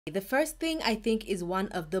The first thing I think is one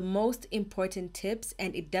of the most important tips,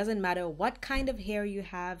 and it doesn't matter what kind of hair you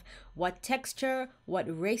have, what texture, what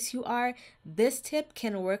race you are, this tip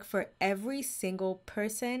can work for every single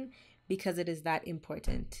person because it is that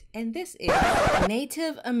important. And this is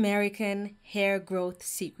Native American hair growth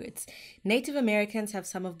secrets. Native Americans have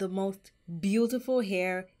some of the most beautiful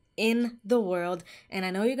hair in the world, and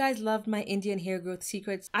I know you guys loved my Indian hair growth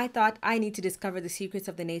secrets. I thought I need to discover the secrets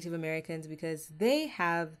of the Native Americans because they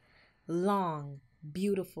have long,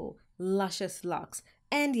 beautiful, luscious locks.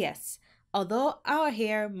 And yes, although our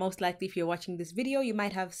hair, most likely if you're watching this video, you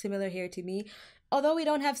might have similar hair to me, although we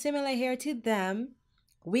don't have similar hair to them,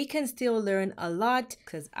 we can still learn a lot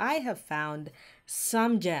because I have found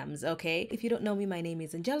some gems, okay? If you don't know me, my name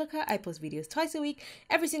is Angelica. I post videos twice a week,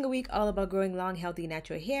 every single week, all about growing long, healthy,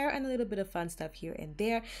 natural hair and a little bit of fun stuff here and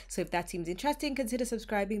there. So if that seems interesting, consider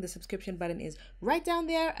subscribing. The subscription button is right down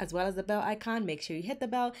there, as well as the bell icon. Make sure you hit the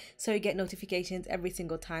bell so you get notifications every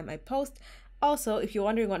single time I post. Also, if you're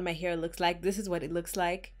wondering what my hair looks like, this is what it looks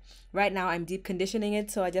like. Right now, I'm deep conditioning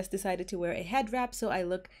it, so I just decided to wear a head wrap so I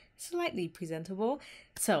look slightly presentable.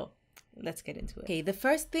 So let's get into it. Okay, the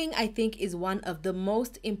first thing I think is one of the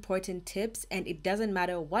most important tips, and it doesn't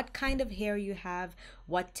matter what kind of hair you have,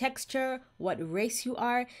 what texture, what race you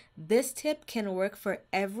are, this tip can work for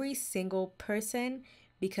every single person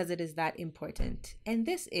because it is that important. And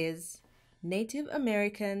this is Native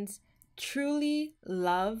Americans truly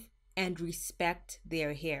love and respect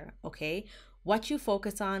their hair, okay? What you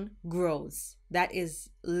focus on grows. That is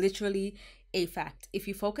literally a fact. If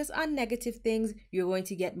you focus on negative things, you're going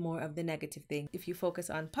to get more of the negative things. If you focus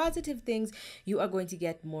on positive things, you are going to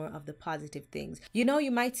get more of the positive things. You know,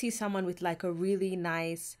 you might see someone with like a really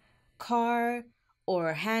nice car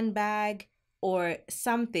or handbag or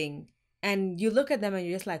something, and you look at them and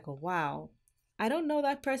you're just like, oh, wow. I don't know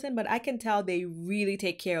that person, but I can tell they really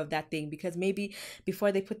take care of that thing because maybe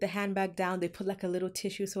before they put the handbag down, they put like a little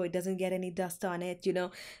tissue so it doesn't get any dust on it, you know,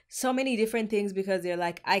 so many different things because they're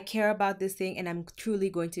like, I care about this thing and I'm truly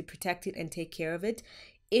going to protect it and take care of it.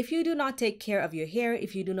 If you do not take care of your hair,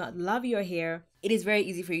 if you do not love your hair, it is very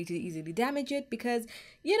easy for you to easily damage it because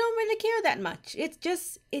you don't really care that much. It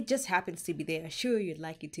just happens to be there. Sure, you'd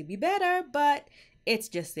like it to be better, but it's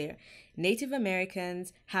just there. Native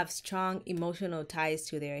Americans have strong emotional ties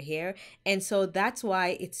to their hair, and so that's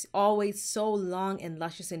why it's always so long and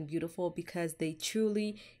luscious and beautiful because they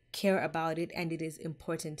truly care about it and it is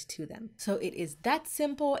important to them. So it is that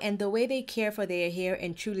simple, and the way they care for their hair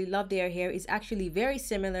and truly love their hair is actually very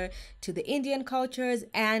similar to the Indian cultures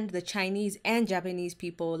and the Chinese and Japanese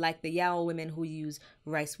people, like the Yao women who use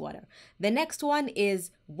rice water. The next one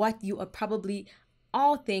is what you are probably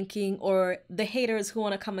all thinking, or the haters who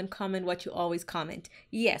want to come and comment what you always comment.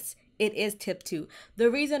 Yes, it is tip 2. The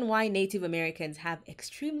reason why Native Americans have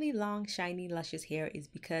extremely long, shiny, luscious hair is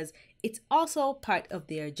because it's also part of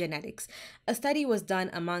their genetics. A study was done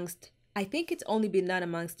amongst, I think it's only been done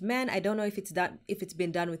amongst men. I don't know if it's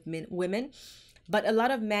been done with women. But a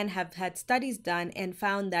lot of men have had studies done and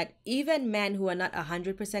found that even men who are not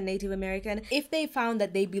 100% Native American, if they found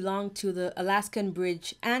that they belong to the Alaskan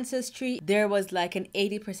Bridge ancestry, there was like an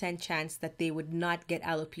 80% chance that they would not get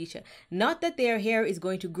alopecia. Not that their hair is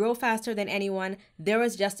going to grow faster than anyone, there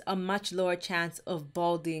was just a much lower chance of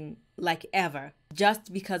balding like ever,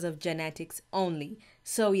 just because of genetics only.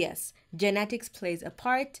 So yes, genetics plays a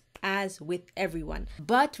part, as with everyone.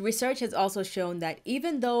 But research has also shown that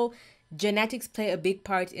even though genetics play a big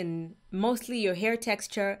part in mostly your hair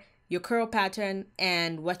texture, your curl pattern,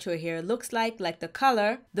 and what your hair looks like the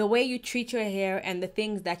color, the way you treat your hair and the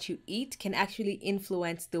things that you eat can actually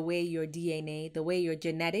influence the way your DNA, the way your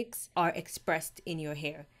genetics are expressed in your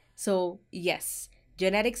hair. So yes,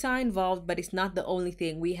 genetics are involved, but it's not the only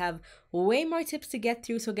thing. We have way more tips to get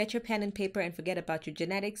through, so get your pen and paper and forget about your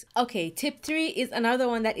genetics. Okay, tip 3 is another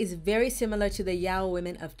one that is very similar to the Yao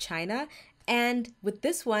women of China. And with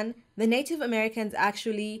this one, the Native Americans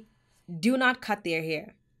actually do not cut their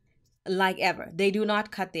hair. Like ever. They do not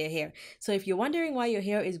cut their hair. So if you're wondering why your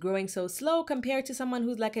hair is growing so slow compared to someone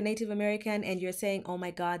who's like a Native American and you're saying, oh my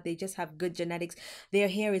God, they just have good genetics, their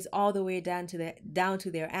hair is all the way down to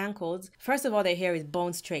their ankles. First of all, their hair is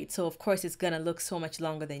bone straight. So of course it's gonna look so much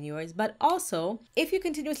longer than yours. But also, if you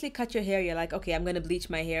continuously cut your hair, you're like, okay, I'm gonna bleach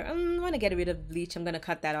my hair. I wanna get rid of bleach. I'm gonna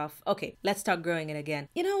cut that off. Okay, let's start growing it again.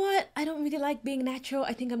 You know what? I don't really like being natural.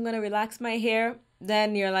 I think I'm gonna relax my hair.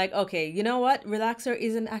 Then you're like, okay, you know what? Relaxer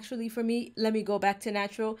isn't actually for me. Let me go back to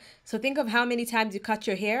natural. So think of how many times you cut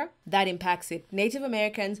your hair. That impacts it. Native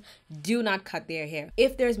Americans do not cut their hair.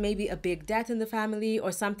 If there's maybe a big death in the family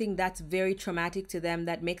or something that's very traumatic to them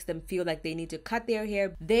that makes them feel like they need to cut their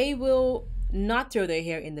hair, they will not throw their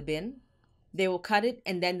hair in the bin. They will cut it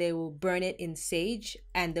and then they will burn it in sage,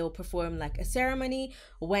 and they'll perform like a ceremony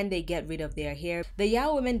when they get rid of their hair. The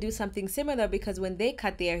Yao women do something similar because when they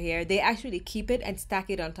cut their hair, they actually keep it and stack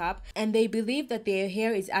it on top, and they believe that their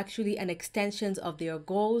hair is actually an extension of their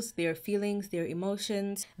goals, their feelings, their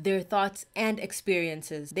emotions, their thoughts and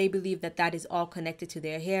experiences. They believe that that is all connected to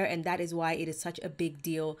their hair, and that is why it is such a big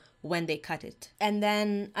deal when they cut it. And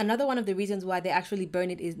then another one of the reasons why they actually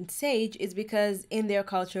burn it in sage is because in their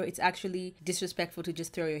culture it's actually disrespectful to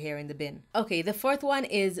just throw your hair in the bin. Okay, the fourth one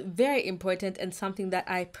is very important and something that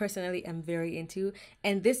I personally am very into,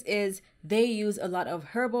 and this is they use a lot of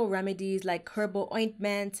herbal remedies like herbal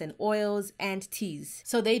ointments and oils and teas.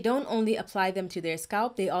 So they don't only apply them to their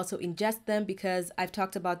scalp, they also ingest them, because I've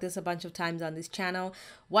talked about this a bunch of times on this channel.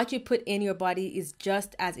 What you put in your body is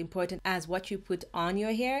just as important as what you put on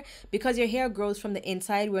your hair, because your hair grows from the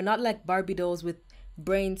inside. We're not like Barbie dolls with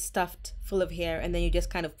brain stuffed full of hair and then you just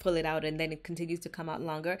kind of pull it out and then it continues to come out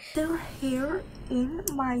longer. The hair in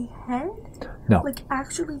my head? No. Like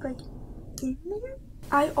actually like in there?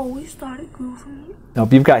 I always thought it grew from here. No,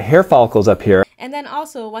 you've got hair follicles up here. And then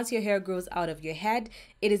also, once your hair grows out of your head,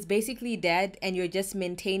 it is basically dead and you're just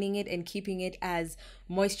maintaining it and keeping it as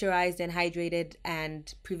moisturized and hydrated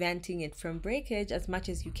and preventing it from breakage as much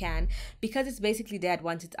as you can, because it's basically dead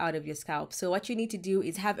once it's out of your scalp. So what you need to do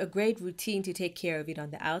is have a great routine to take care of it on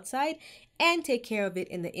the outside and take care of it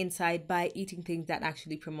in the inside by eating things that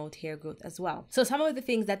actually promote hair growth as well. So some of the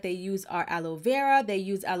things that they use are aloe vera. They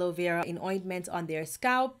use aloe vera in ointments on their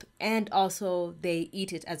scalp, and also they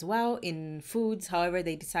eat it as well in foods, however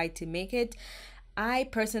they decide to make it. I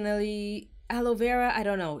personally, aloe vera, I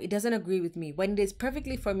don't know, it doesn't agree with me. When it is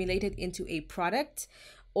perfectly formulated into a product,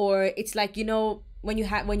 or it's like, you know, when you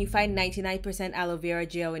find 99% aloe vera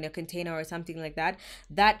gel in a container or something like that,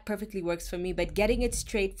 that perfectly works for me. But getting it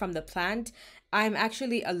straight from the plant, I'm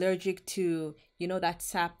actually allergic to, you know, that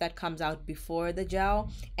sap that comes out before the gel,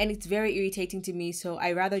 and it's very irritating to me. So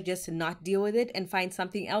I rather just not deal with it and find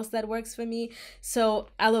something else that works for me. So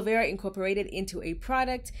aloe vera incorporated into a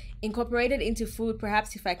product, incorporated into food,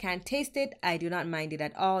 perhaps if I can't taste it, I do not mind it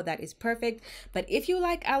at all. That is perfect. But if you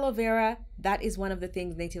like aloe vera, that is one of the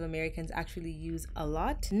things Native Americans actually use a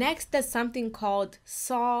lot. Next, there's something called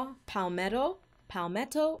saw palmetto.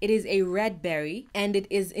 It is a red berry and it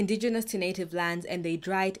is indigenous to native lands, and they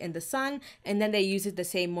dry it in the sun and then they use it the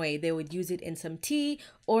same way. They would use it in some tea,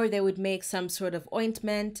 or they would make some sort of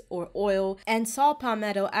ointment or oil. And saw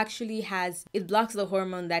palmetto actually it blocks the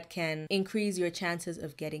hormone that can increase your chances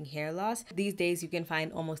of getting hair loss. These days you can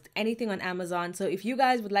find almost anything on Amazon. So if you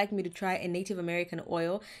guys would like me to try a Native American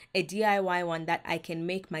oil, a DIY one that I can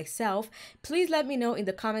make myself, please let me know in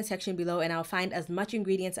the comment section below and I'll find as much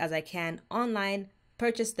ingredients as I can online,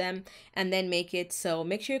 purchase them, and then make it. So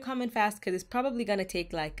make sure you comment fast because it's probably gonna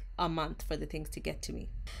take like a month for the things to get to me.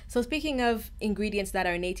 So speaking of ingredients that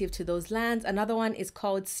are native to those lands, another one is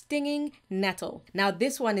called stinging nettle. Now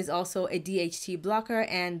this one is also a DHT blocker,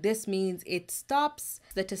 and this means it stops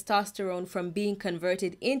the testosterone from being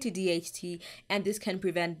converted into DHT, and this can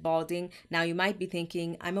prevent balding. Now you might be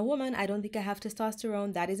thinking, I'm a woman, I don't think I have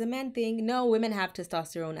testosterone, that is a man thing. No, women have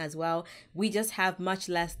testosterone as well. We just have much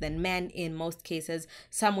less than men in most cases.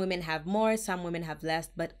 Some women have more, some women have less,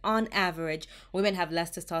 but on average, women have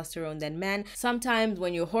less testosterone than men. Sometimes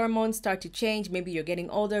when your hormones start to change, maybe you're getting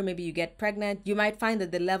older, maybe you get pregnant, you might find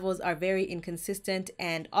that the levels are very inconsistent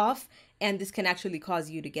and off, and this can actually cause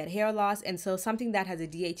you to get hair loss. And so something that has a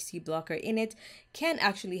DHT blocker in it can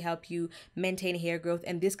actually help you maintain hair growth,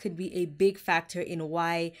 and this could be a big factor in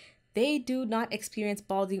why they do not experience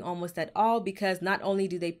balding almost at all, because not only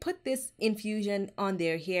do they put this infusion on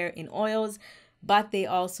their hair in oils, but they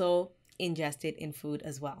also ingest it in food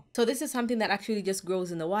as well. So this is something that actually just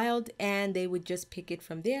grows in the wild, and they would just pick it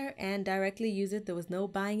from there and directly use it. There was no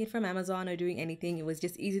buying it from Amazon or doing anything. It was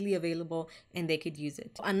just easily available and they could use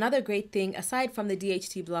it. Another great thing, aside from the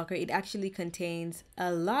DHT blocker, it actually contains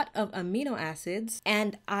a lot of amino acids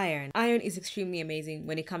and iron. Iron is extremely amazing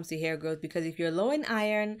when it comes to hair growth, because if you're low in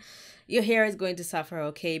iron, your hair is going to suffer,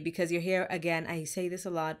 okay? Because your hair, again, I say this a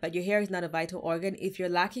lot, but your hair is not a vital organ. If you're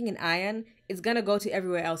lacking in iron, it's gonna go to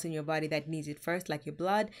everywhere else in your body that needs it first, like your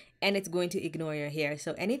blood, and it's going to ignore your hair.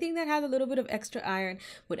 So anything that has a little bit of extra iron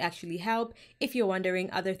would actually help. If you're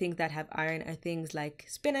wondering, other things that have iron are things like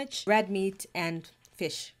spinach, red meat, and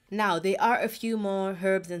fish. Now, there are a few more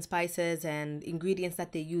herbs and spices and ingredients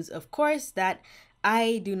that they use, of course, that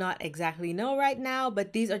I do not exactly know right now,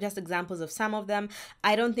 but these are just examples of some of them.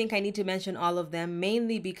 I don't think I need to mention all of them,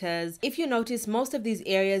 mainly because if you notice, most of these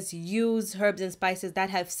areas use herbs and spices that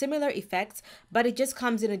have similar effects, but it just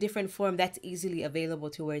comes in a different form that's easily available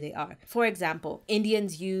to where they are. For example,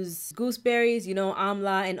 Indians use gooseberries,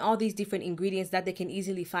 amla, and all these different ingredients that they can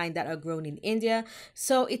easily find that are grown in India.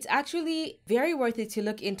 So it's actually very worth it to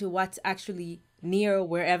look into what's actually near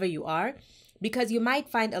wherever you are, because you might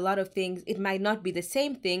find a lot of things. It might not be the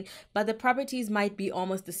same thing, but the properties might be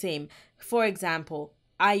almost the same. For example,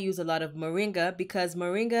 I use a lot of moringa because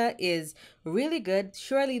moringa is really good.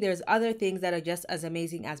 Surely there's other things that are just as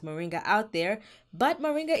amazing as moringa out there, but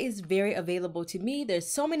moringa is very available to me. There's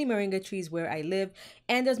so many moringa trees where I live,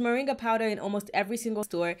 and there's moringa powder in almost every single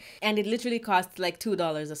store, and it literally costs like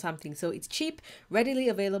 $2 or something. So it's cheap, readily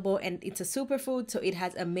available, and it's a superfood, so it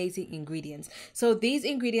has amazing ingredients. So these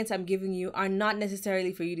ingredients I'm giving you are not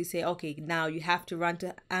necessarily for you to say, okay, now you have to run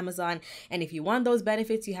to Amazon, and if you want those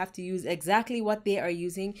benefits, you have to use exactly what they are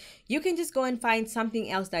using. You can just go and find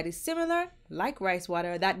something else that is similar, like rice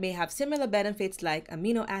water, that may have similar benefits like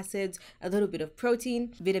amino acids, a little bit of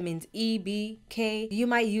protein, vitamins E, B, K. You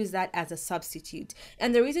might use that as a substitute.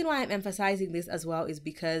 And the reason why I'm emphasizing this as well is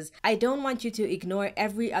because I don't want you to ignore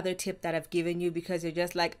every other tip that I've given you because you're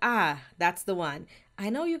just like, that's the one. I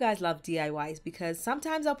know you guys love DIYs because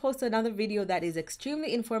sometimes I'll post another video that is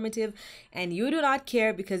extremely informative and you do not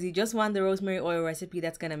care because you just want the rosemary oil recipe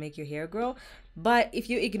that's going to make your hair grow. But if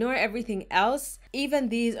you ignore everything else, even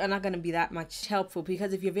these are not going to be that much helpful,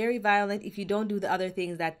 because if you're very violent, if you don't do the other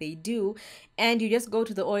things that they do, and you just go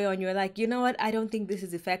to the oil and you're like, you know what, I don't think this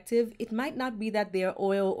is effective, it might not be that their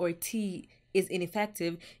oil or tea is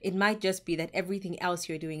ineffective. It might just be that everything else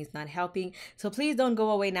you're doing is not helping. So please don't go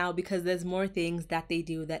away now, because there's more things that they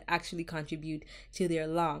do that actually contribute to their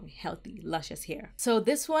long, healthy, luscious hair. So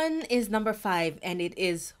this one is number 5, and it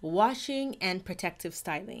is washing and protective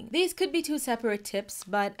styling. These could be 2 separate tips,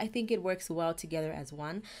 but I think it works well together as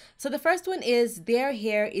one. So the first one is their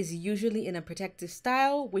hair is usually in a protective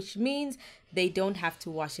style, which means they don't have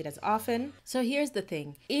to wash it as often. So here's the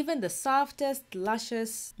thing, even the softest,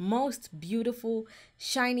 luscious, most beautiful,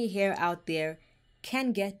 shiny hair out there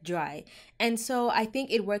can get dry. And so I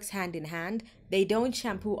think it works hand in hand. They don't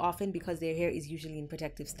shampoo often because their hair is usually in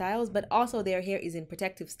protective styles, but also their hair is in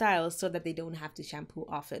protective styles so that they don't have to shampoo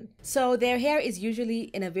often. So their hair is usually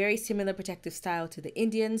in a very similar protective style to the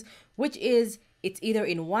Indians, which is it's either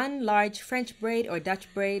in one large French braid or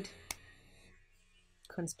Dutch braid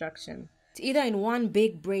construction. It's either in one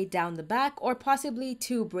big braid down the back or possibly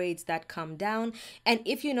 2 braids that come down. And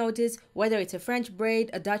if you notice, whether it's a French braid,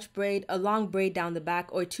 a Dutch braid, a long braid down the back,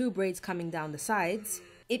 or 2 braids coming down the sides,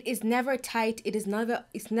 it is never tight.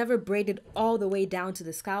 It's never braided all the way down to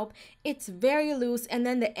the scalp. It's very loose, and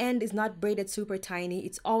then the end is not braided super tiny.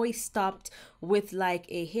 It's always stopped with like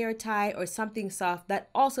a hair tie or something soft that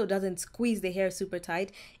also doesn't squeeze the hair super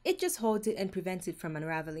tight. It just holds it and prevents it from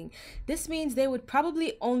unraveling. This means they would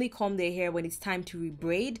probably only comb their hair when it's time to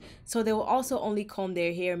rebraid. So they will also only comb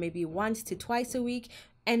their hair maybe once to twice a week,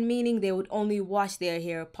 and meaning they would only wash their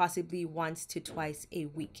hair possibly once to twice a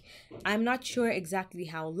week. I'm not sure exactly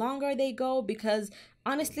how longer they go because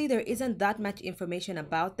honestly there isn't that much information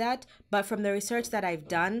about that, but from the research that I've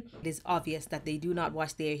done, it is obvious that they do not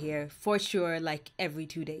wash their hair for sure like every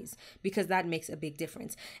 2 days, because that makes a big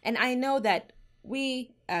difference. And I know that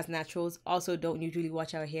we as naturals also don't usually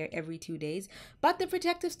wash our hair every 2 days, but the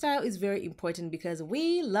protective style is very important because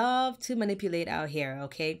we love to manipulate our hair,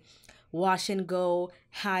 okay? Wash and go,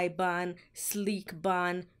 high bun, sleek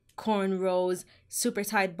bun, cornrows, super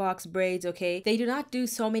tight box braids, okay? They do not do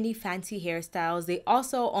so many fancy hairstyles. They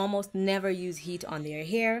also almost never use heat on their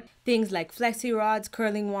hair. Things like flexi rods,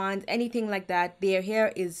 curling wands, anything like that. Their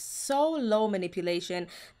hair is so low manipulation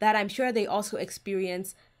that I'm sure they also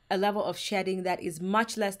experience a level of shedding that is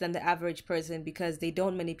much less than the average person because they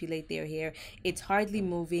don't manipulate their hair. It's hardly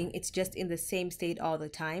moving. It's just in the same state all the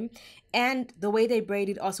time. And the way they braid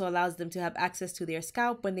it also allows them to have access to their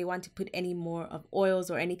scalp when they want to put any more of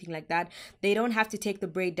oils or anything like that. They don't have to take the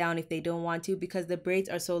braid down if they don't want to, because the braids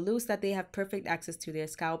are so loose that they have perfect access to their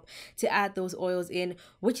scalp to add those oils in,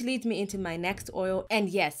 which leads me into my next oil. And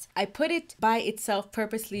yes, I put it by itself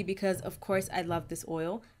purposely because of course I love this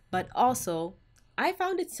oil, but also I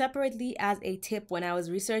found it separately as a tip when I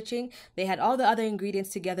was researching. They had all the other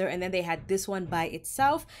ingredients together and then they had this one by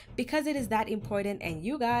itself because it is that important, and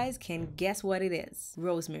you guys can guess what it is.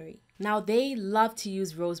 Rosemary. Now they love to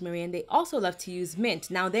use rosemary and they also love to use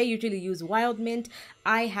mint. Now they usually use wild mint.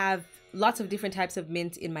 I have lots of different types of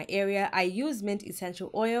mint in my area. I use mint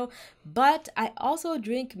essential oil, but I also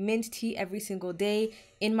drink mint tea every single day.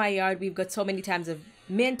 In my yard, we've got so many types of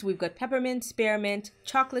mint. We've got peppermint, spearmint,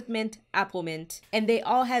 chocolate mint, apple mint, and they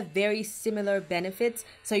all have very similar benefits,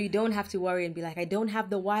 so you don't have to worry and be like, I don't have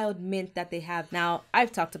the wild mint that they have. Now,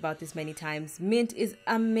 I've talked about this many times. Mint is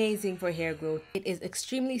amazing for hair growth. It is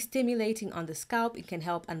extremely stimulating on the scalp. It can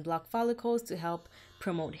help unblock follicles to help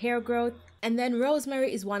promote hair growth. And then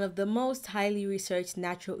rosemary is one of the most highly researched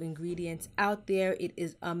natural ingredients out there. It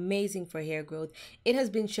is amazing for hair growth. It has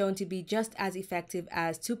been shown to be just as effective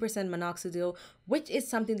as 2% minoxidil, which is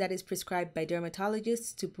something that is prescribed by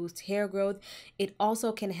dermatologists to boost hair growth. It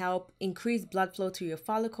also can help increase blood flow to your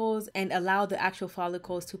follicles and allow the actual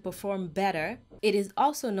follicles to perform better. It is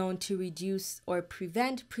also known to reduce or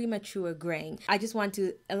prevent premature graying. I just want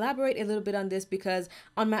to elaborate a little bit on this because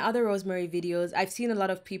on my other rosemary videos, I've seen a lot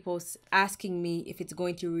of people asking me if it's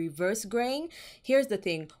going to reverse graying. Here's the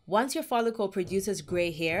thing. Once your follicle produces gray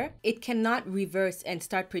hair, it cannot reverse and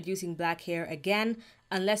start producing black hair again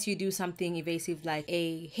unless you do something invasive like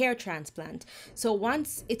a hair transplant. So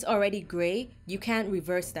once it's already gray, you can't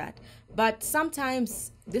reverse that. But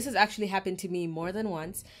sometimes, this has actually happened to me more than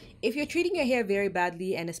once, if you're treating your hair very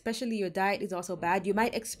badly and especially your diet is also bad, you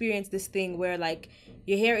might experience this thing where like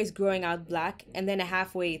your hair is growing out black and then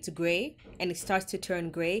halfway it's gray and it starts to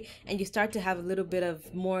turn gray and you start to have a little bit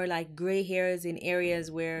of more like gray hairs in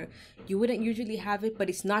areas where you wouldn't usually have it, but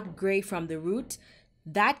it's not gray from the root.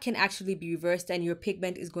 That can actually be reversed and your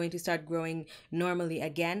pigment is going to start growing normally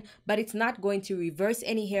again, but it's not going to reverse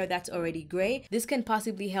any hair that's already gray. This can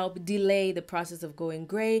possibly help delay the process of going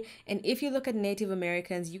gray. And if you look at Native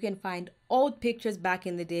Americans, you can find old pictures back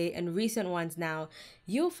in the day and recent ones now.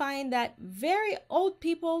 You'll find that very old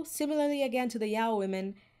people, similarly again to the Yao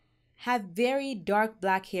women, have very dark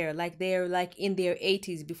black hair, like they're like in their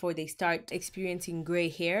 80s before they start experiencing gray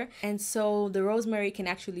hair. And so the rosemary can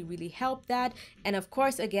actually really help that. And of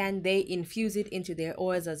course, again, they infuse it into their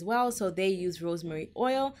oils as well. So they use rosemary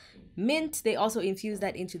oil. Mint, they also infuse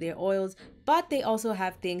that into their oils, but they also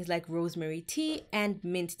have things like rosemary tea and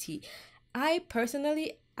mint tea. I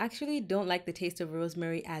personally actually don't like the taste of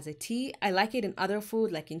rosemary as a tea. I like it in other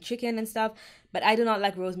food like in chicken and stuff, but I do not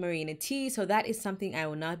like rosemary in a tea, so that is something I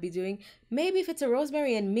will not be doing. Maybe if it's a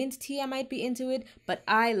rosemary and mint tea I might be into it, but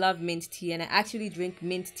I love mint tea and I actually drink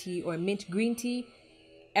mint tea or mint green tea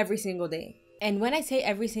every single day. And when I say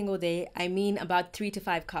every single day, I mean about 3 to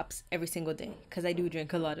 5 cups every single day because I do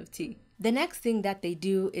drink a lot of tea. The next thing that they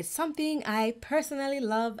do is something I personally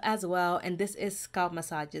love as well, and this is scalp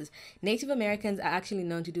massages. Native Americans are actually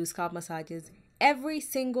known to do scalp massages every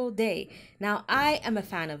single day. Now, I am a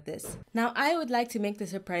fan of this. Now, I would like to make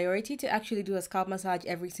this a priority to actually do a scalp massage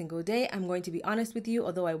every single day. I'm going to be honest with you,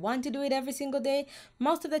 although I want to do it every single day,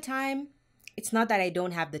 most of the time, it's not that I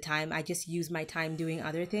don't have the time, I just use my time doing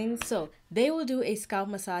other things. So they will do a scalp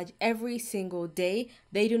massage every single day.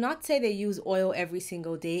 They do not say they use oil every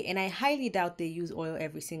single day, and I highly doubt they use oil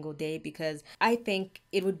every single day because I think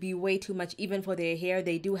it would be way too much even for their hair.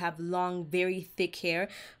 They do have long, very thick hair,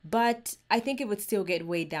 but I think it would still get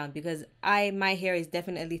weighed down because my hair is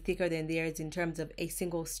definitely thicker than theirs in terms of a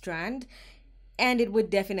single strand. And it would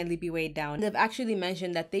definitely be weighed down. They've actually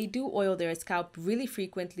mentioned that they do oil their scalp really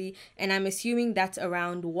frequently, and I'm assuming that's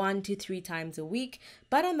around 1 to 3 times a week.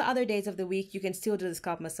 But on the other days of the week, you can still do the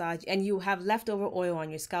scalp massage and you have leftover oil on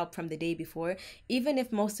your scalp from the day before. Even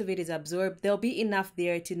if most of it is absorbed, there'll be enough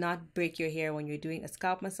there to not break your hair when you're doing a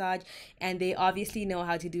scalp massage. And they obviously know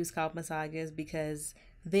how to do scalp massages because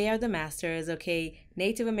they are the masters, okay?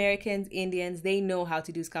 Native Americans, Indians, they know how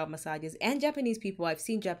to do scalp massages. And Japanese people, I've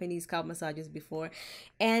seen Japanese scalp massages before.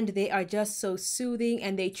 And they are just so soothing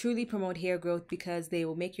and they truly promote hair growth because they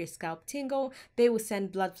will make your scalp tingle. They will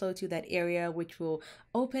send blood flow to that area, which will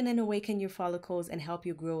open and awaken your follicles and help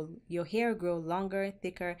your hair grow longer,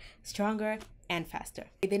 thicker, stronger, and faster.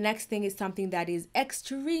 The next thing is something that is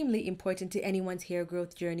extremely important to anyone's hair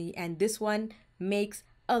growth journey. And this one makes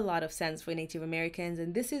a lot of sense for Native Americans,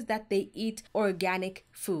 and this is that they eat organic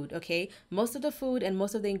food, okay? Most of the food and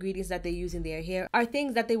most of the ingredients that they use in their hair are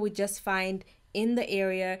things that they would just find in the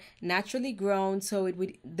area, naturally grown, so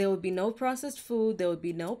there would be no processed food, there would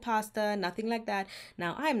be no pasta, nothing like that.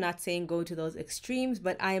 Now, I'm not saying go to those extremes,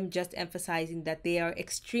 but I am just emphasizing that they are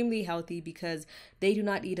extremely healthy because they do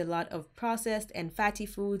not eat a lot of processed and fatty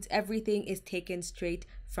foods. Everything is taken straight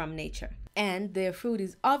from nature. And their food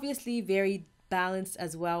is obviously very balanced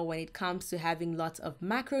as well when it comes to having lots of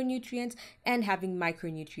macronutrients and having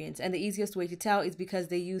micronutrients. And the easiest way to tell is because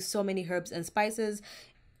they use so many herbs and spices.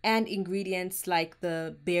 and ingredients like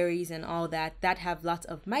the berries and all that have lots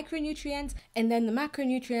of micronutrients. And then the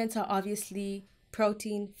macronutrients are obviously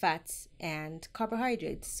protein, fats, and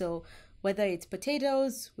carbohydrates. So whether it's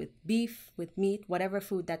potatoes, with beef, with meat, whatever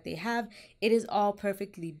food that they have, it is all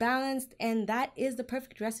perfectly balanced, and that is the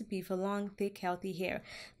perfect recipe for long, thick, healthy hair.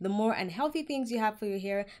 The more unhealthy things you have for your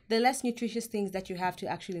hair, the less nutritious things that you have to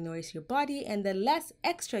actually nourish your body, and the less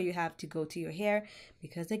extra you have to go to your hair,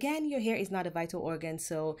 because again, your hair is not a vital organ,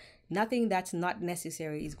 so nothing that's not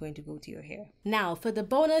necessary is going to go to your hair. Now, for the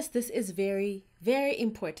bonus, this is very, very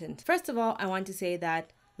important. First of all, I want to say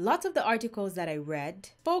that lots of the articles that I read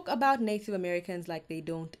spoke about Native Americans like they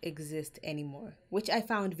don't exist anymore, which I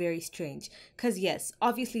found very strange. Because yes,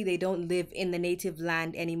 obviously they don't live in the native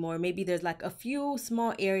land anymore. Maybe there's like a few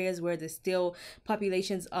small areas where there's still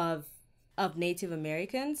populations of Native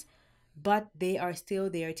Americans, but they are still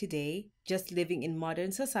there today, just living in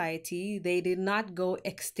modern society. They did not go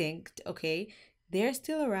extinct, okay? They're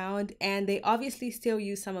still around, and they obviously still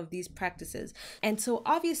use some of these practices. And so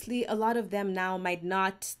obviously a lot of them now might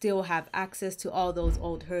not still have access to all those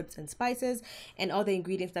old herbs and spices and all the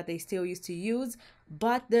ingredients that they still used to use,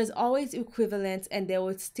 but there's always equivalents, and they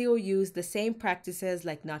would still use the same practices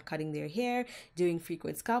like not cutting their hair, doing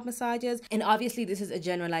frequent scalp massages. And obviously this is a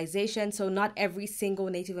generalization, so not every single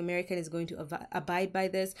Native American is going to abide by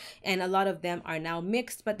this, and a lot of them are now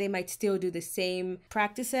mixed, but they might still do the same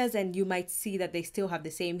practices, and you might see that they still have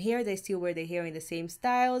the same hair, they still wear their hair in the same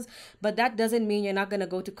styles. But that doesn't mean you're not going to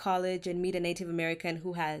go to college and meet a Native American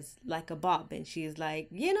who has like a bob, and she's like,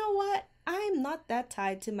 you know what, I'm not that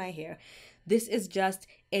tied to my hair. This is just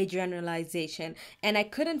a generalization, and I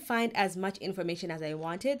couldn't find as much information as I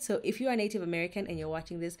wanted. So if you are Native American and you're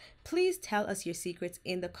watching this, please tell us your secrets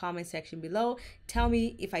in the comment section below. Tell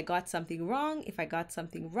me if I got something wrong, if I got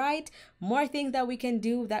something right, more things that we can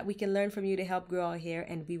do, that we can learn from you to help grow our hair,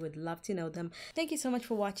 and we would love to know them. Thank you so much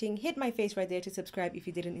for watching. Hit my face right there to subscribe if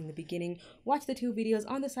you didn't in the beginning. Watch the 2 videos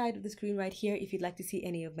on the side of the screen right here if you'd like to see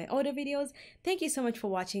any of my older videos. Thank you so much for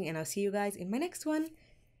watching, and I'll see you guys in my next one.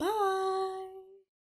 Bye!